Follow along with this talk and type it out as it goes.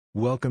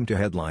Welcome to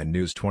Headline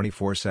News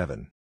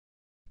 24/7.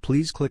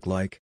 Please click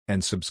like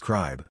and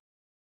subscribe.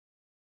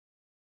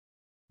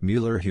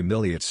 Mueller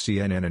humiliates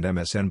CNN and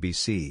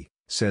MSNBC,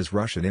 says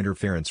Russian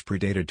interference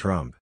predated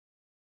Trump.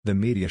 The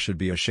media should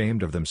be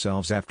ashamed of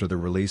themselves after the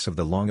release of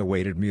the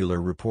long-awaited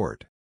Mueller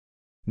report.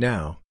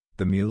 Now,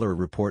 the Mueller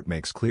report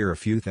makes clear a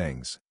few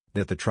things: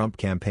 that the Trump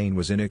campaign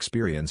was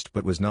inexperienced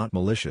but was not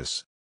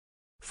malicious.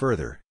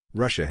 Further,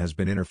 Russia has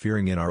been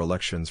interfering in our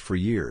elections for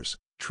years.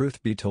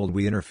 Truth be told,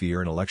 we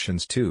interfere in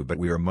elections too, but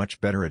we are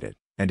much better at it,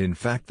 and in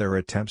fact their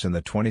attempts in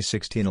the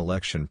 2016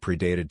 election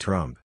predated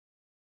Trump.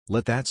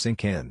 Let that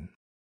sink in.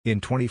 In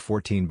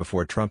 2014,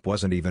 before Trump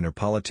wasn't even a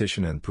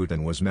politician and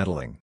Putin was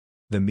meddling.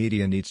 The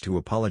media needs to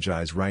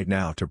apologize right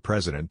now to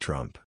President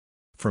Trump.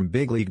 From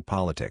Big League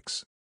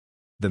Politics.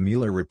 The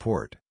Mueller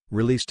report,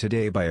 released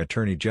today by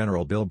Attorney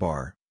General Bill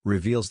Barr,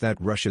 reveals that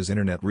Russia's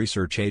Internet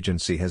Research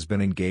Agency has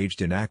been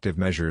engaged in active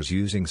measures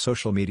using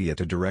social media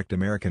to direct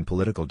American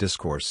political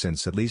discourse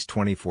since at least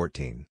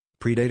 2014,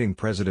 predating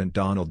President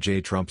Donald J.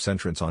 Trump's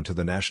entrance onto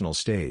the national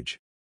stage.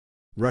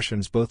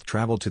 Russians both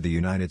traveled to the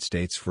United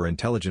States for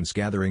intelligence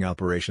gathering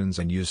operations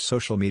and used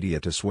social media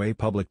to sway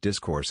public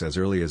discourse as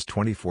early as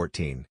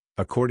 2014,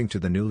 according to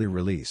the newly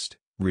released,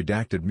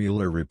 redacted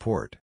Mueller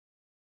report.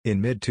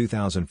 In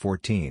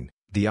mid-2014,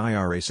 the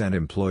IRA sent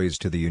employees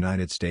to the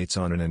United States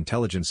on an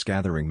intelligence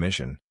gathering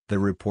mission, the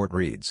report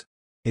reads.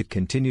 It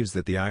continues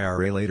that the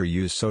IRA later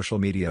used social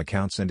media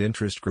accounts and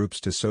interest groups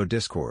to sow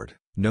discord,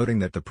 noting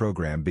that the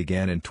program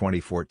began in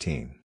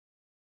 2014.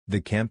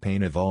 The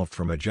campaign evolved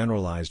from a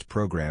generalized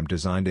program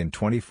designed in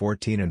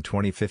 2014 and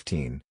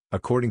 2015,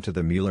 according to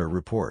the Mueller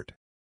report.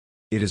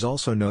 It is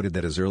also noted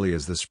that as early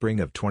as the spring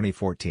of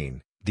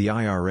 2014, the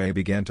IRA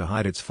began to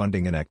hide its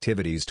funding and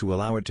activities to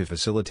allow it to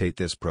facilitate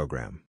this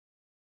program.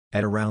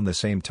 At around the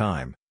same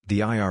time,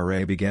 the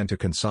IRA began to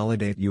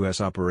consolidate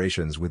U.S.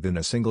 operations within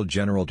a single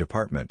general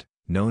department,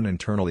 known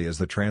internally as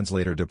the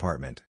Translator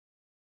Department.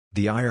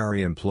 The IRA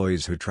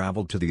employees who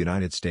traveled to the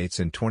United States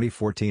in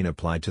 2014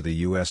 applied to the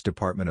U.S.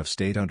 Department of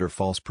State under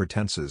false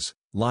pretenses,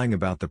 lying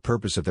about the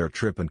purpose of their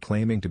trip and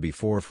claiming to be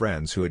four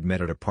friends who had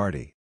met at a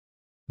party.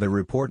 The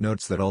report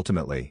notes that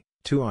ultimately,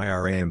 two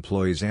IRA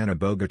employees, Anna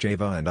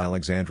Bogacheva and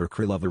Alexandra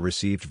Krylova,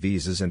 received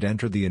visas and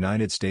entered the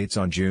United States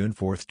on June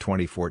 4,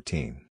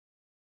 2014.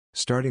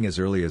 Starting as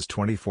early as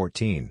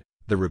 2014,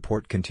 the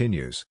report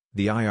continues,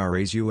 the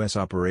IRA's U.S.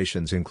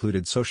 operations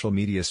included social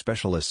media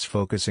specialists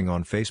focusing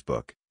on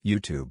Facebook,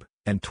 YouTube,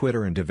 and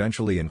Twitter, and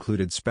eventually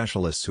included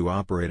specialists who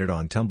operated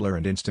on Tumblr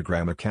and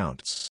Instagram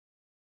accounts.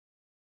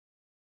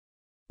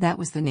 That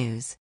was the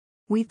news.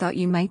 We thought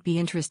you might be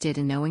interested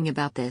in knowing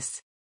about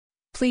this.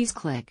 Please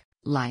click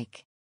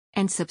like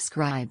and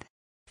subscribe.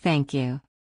 Thank you.